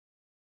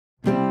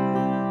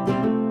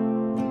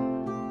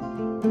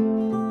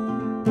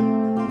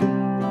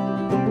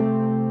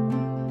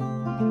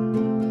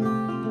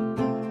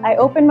I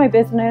opened my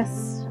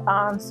business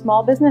on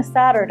Small Business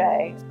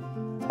Saturday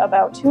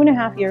about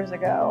 2.5 years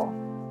ago.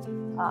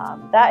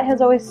 That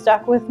has always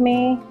stuck with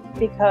me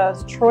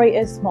because Troy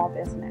is small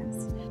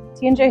business.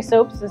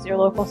 T&JSoaps is your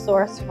local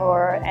source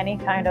for any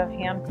kind of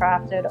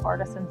handcrafted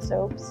artisan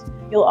soaps.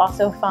 You'll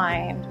also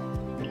find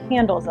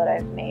candles that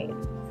I've made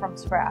from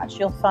scratch.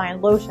 You'll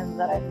find lotions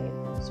that I've made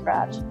from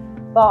scratch,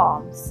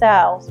 balms,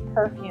 salves,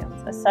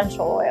 perfumes,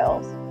 essential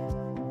oils.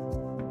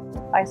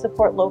 I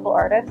support local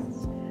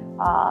artists.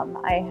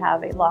 I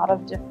have a lot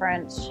of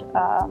different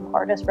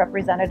artists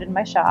represented in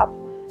my shop.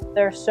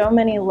 There are so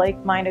many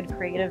like-minded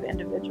creative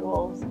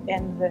individuals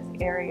in this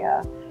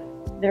area.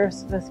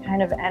 There's this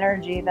kind of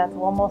energy that's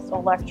almost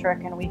electric,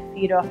 and we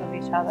feed off of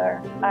each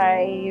other.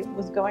 I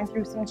was going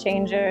through some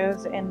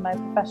changes in my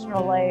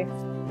professional life,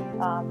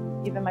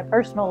 even my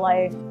personal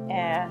life,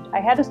 and I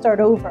had to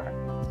start over.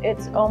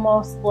 It's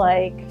almost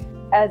like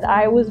as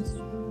I was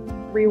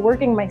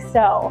reworking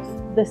myself,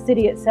 the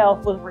city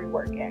itself was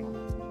reworking.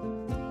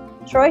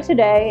 Troy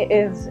today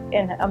is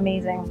an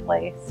amazing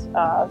place.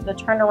 The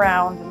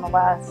turnaround in the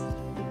last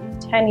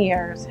 10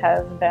 years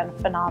has been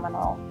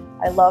phenomenal.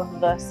 I love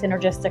the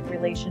synergistic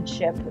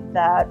relationship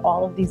that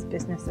all of these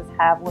businesses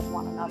have with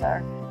one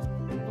another.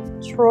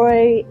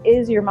 Troy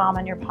is your mom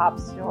and your pop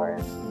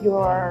stores,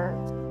 your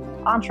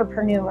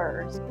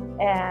entrepreneurs,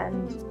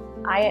 and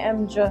I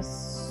am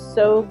just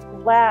so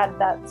glad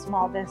that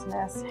small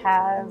business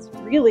has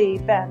really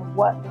been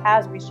what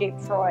has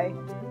reshaped Troy,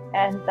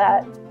 and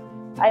that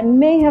I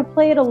may have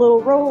played a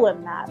little role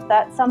in that.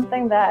 That's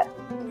something that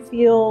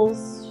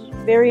feels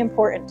very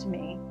important to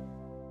me.